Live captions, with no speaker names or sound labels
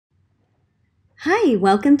Hi,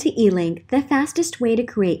 welcome to Elink, the fastest way to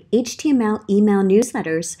create HTML email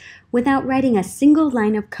newsletters without writing a single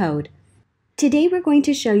line of code. Today we're going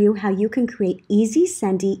to show you how you can create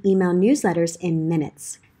EasySendy email newsletters in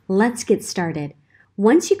minutes. Let's get started.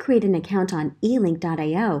 Once you create an account on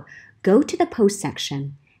Elink.io, go to the Post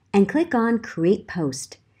section and click on Create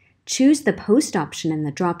Post. Choose the Post option in the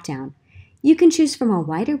drop-down. You can choose from a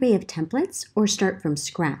wide array of templates or start from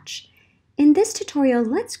scratch. In this tutorial,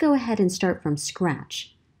 let's go ahead and start from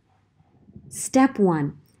scratch. Step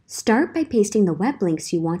 1. Start by pasting the web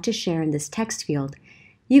links you want to share in this text field.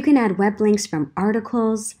 You can add web links from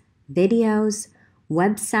articles, videos,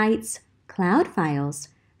 websites, cloud files,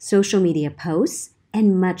 social media posts,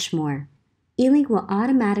 and much more. Elink will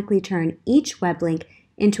automatically turn each web link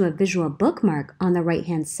into a visual bookmark on the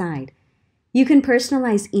right-hand side. You can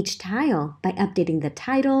personalize each tile by updating the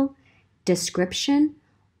title, description,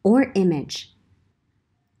 or image.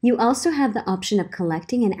 You also have the option of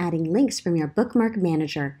collecting and adding links from your bookmark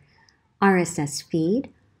manager, RSS feed,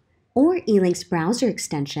 or Elink's browser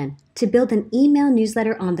extension to build an email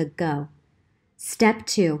newsletter on the go. Step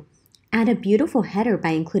 2. Add a beautiful header by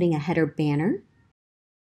including a header banner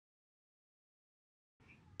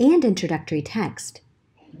and introductory text.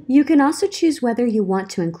 You can also choose whether you want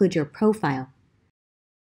to include your profile.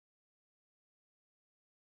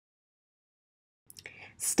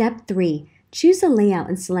 Step 3. Choose a layout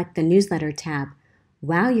and select the Newsletter tab.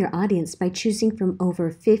 Wow your audience by choosing from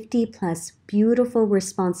over 50 plus beautiful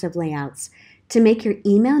responsive layouts to make your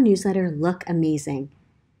email newsletter look amazing.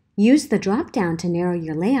 Use the drop-down to narrow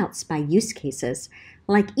your layouts by use cases,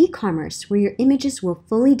 like e-commerce where your images will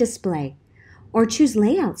fully display, or choose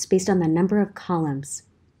layouts based on the number of columns.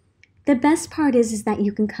 The best part is that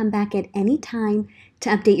you can come back at any time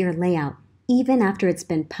to update your layout, even after it's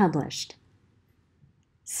been published.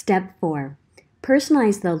 Step 4.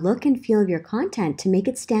 Personalize the look and feel of your content to make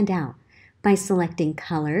it stand out by selecting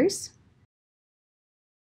colors,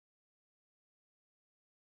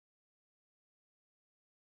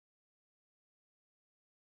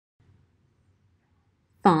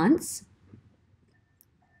 fonts,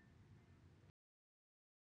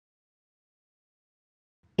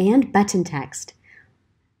 and button text.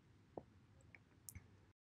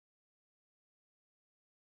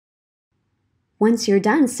 Once you're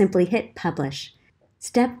done, simply hit Publish.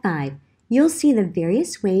 Step 5. You'll see the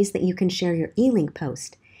various ways that you can share your Elink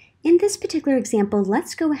post. In this particular example,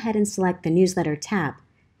 let's go ahead and select the Newsletter tab.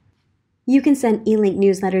 You can send Elink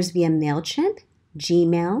newsletters via MailChimp,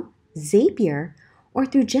 Gmail, Zapier, or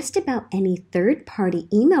through just about any third-party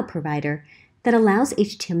email provider that allows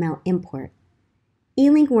HTML import.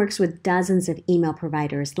 Elink works with dozens of email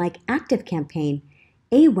providers like ActiveCampaign,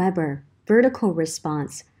 Aweber, Vertical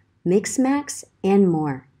Response, Mixmax, and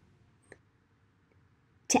more.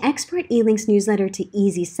 To export Elink's newsletter to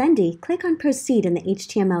EasySendy, click on Proceed in the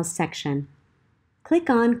HTML section. Click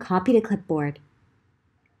on Copy to Clipboard.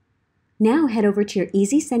 Now head over to your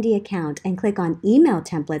EasySendy account and click on Email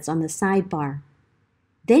Templates on the sidebar.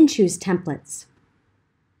 Then choose Templates.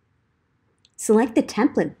 Select the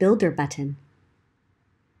Template Builder button.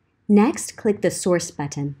 Next, click the Source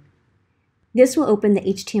button. This will open the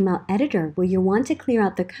HTML editor where you'll want to clear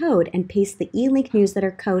out the code and paste the Elink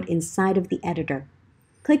newsletter code inside of the editor.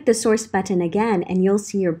 Click the Source button again and you'll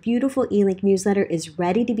see your beautiful Elink newsletter is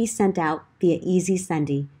ready to be sent out via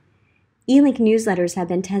EasySendy. Elink newsletters have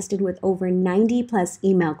been tested with over 90 plus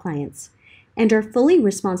email clients and are fully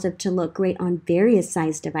responsive to look great on various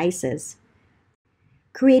size devices.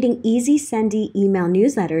 Creating EasySendy email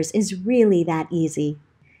newsletters is really that easy.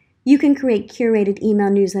 You can create curated email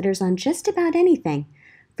newsletters on just about anything,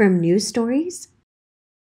 from news stories,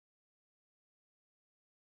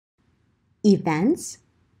 events,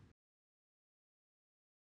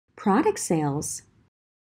 product sales,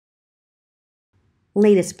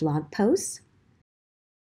 latest blog posts,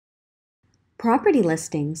 property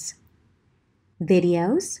listings,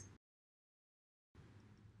 videos,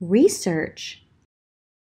 research,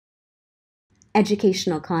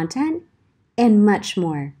 educational content, and much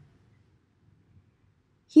more.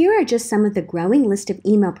 Here are just some of the growing list of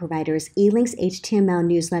email providers Elink's HTML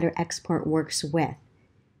newsletter export works with.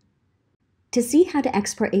 To see how to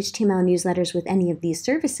export HTML newsletters with any of these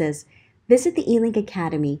services, visit the Elink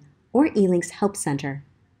Academy or Elink's Help Center.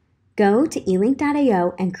 Go to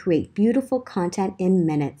Elink.io and create beautiful content in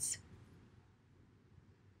minutes.